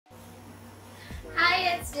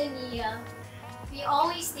Hi, it's Danielle. We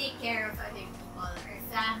always take care of other people, our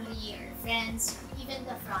family, our friends, even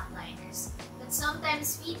the frontliners. But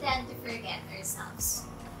sometimes we tend to forget ourselves.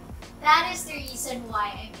 That is the reason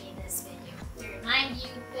why I made this video, to remind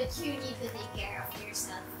you that you need to take care of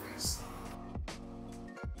yourself first.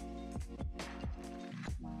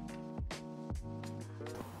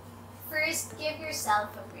 First, give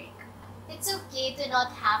yourself a break. It's okay to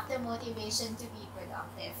not have the motivation to be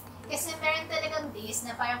productive. Kasi meron talagang days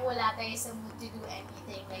na parang wala tayo sa mood to do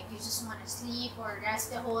anything. Like, you just want to sleep or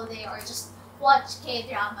rest the whole day or just watch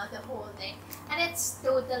K-drama the whole day. And it's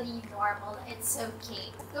totally normal. It's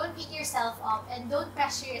okay. Don't beat yourself up and don't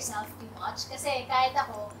pressure yourself too much. Kasi kahit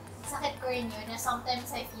ako, sakit ko rin yun na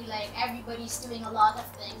sometimes I feel like everybody's doing a lot of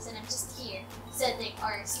things and I'm just here, sitting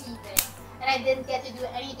or sleeping. And I didn't get to do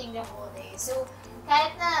anything the whole day. So,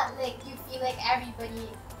 kahit na like you feel like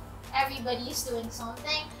everybody's doing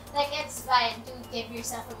something, like it's fine to give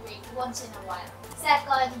yourself a break once in a while.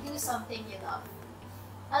 Second, do something you love.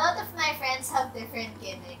 A lot of my friends have different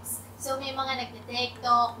gimmicks. So may mga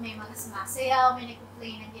nagte-TikTok, may mga sumasayaw, may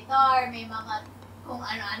nagpe-play ng guitar, may mga kung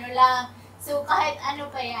ano-ano lang. So kahit ano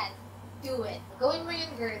pa yan, do it. Gawin mo yun,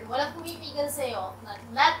 girl. Walang pumipigil sa'yo.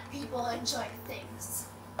 Let people enjoy things.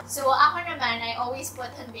 So ako naman, I always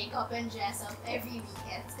put on makeup and dress up every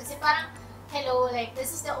weekend. Kasi parang, hello, like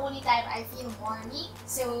this is the only time I feel more me.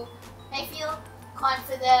 So I feel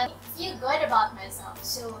confident, feel good about myself.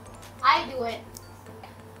 So I do it.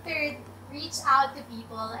 Third, reach out to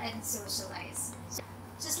people and socialize.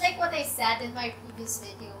 Just like what I said in my previous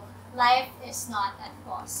video, life is not at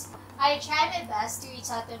pause. I try my best to reach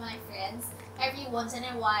out to my friends every once in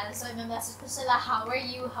a while. So I message ko sila, how are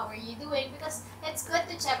you doing? Because it's good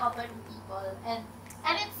to check up on people and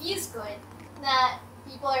it feels good na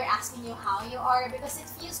people are asking you how you are because it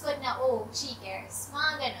feels good na, oh, she cares.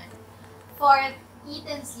 Mga ganun. Fourth, eat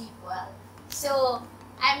and sleep well. So,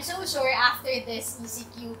 I'm so sure after this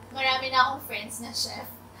ECQ, marami na akong friends na chef.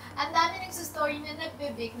 Ang dami nagsustory na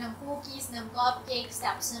nagbe-bake ng cookies, ng cupcakes,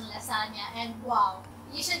 tapos ng lasagna, and wow,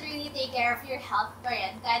 you should really take care of your health pa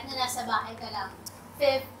rin kahit na nasa bahay ka lang.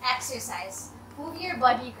 Fifth, exercise. Move your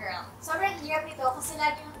body, girl. Sobrang hirap ito kasi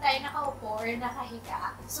lagi lang tayo nakaupo or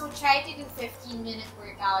nakahiga. So try to do 15-minute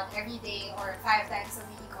workout every day or 5 times a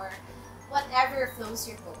week or whatever flows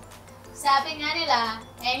your boat. Sabi nga nila,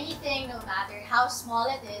 anything, no matter how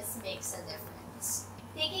small it is, makes a difference.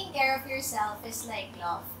 Taking care of yourself is like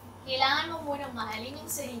love. Kailangan mo munang mahalin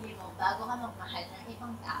yung sarili mo bago ka magmahal ng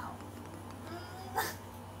ibang tao.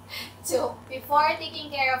 So, before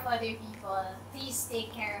taking care of other people, please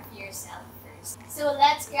take care of yourself first. So,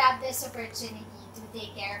 let's grab this opportunity to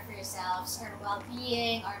take care of yourselves, our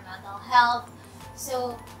well-being, our mental health.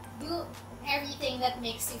 So, do everything that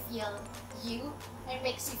makes you feel you and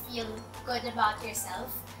makes you feel good about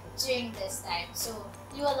yourself during this time. So,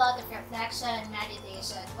 do a lot of reflection,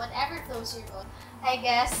 meditation, whatever flows your boat. I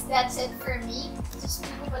guess that's it for me. Just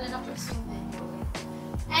hindi ko pala na-pursue video.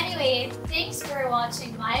 Anyway, thanks for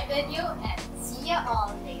watching my video and see ya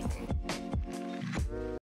all later.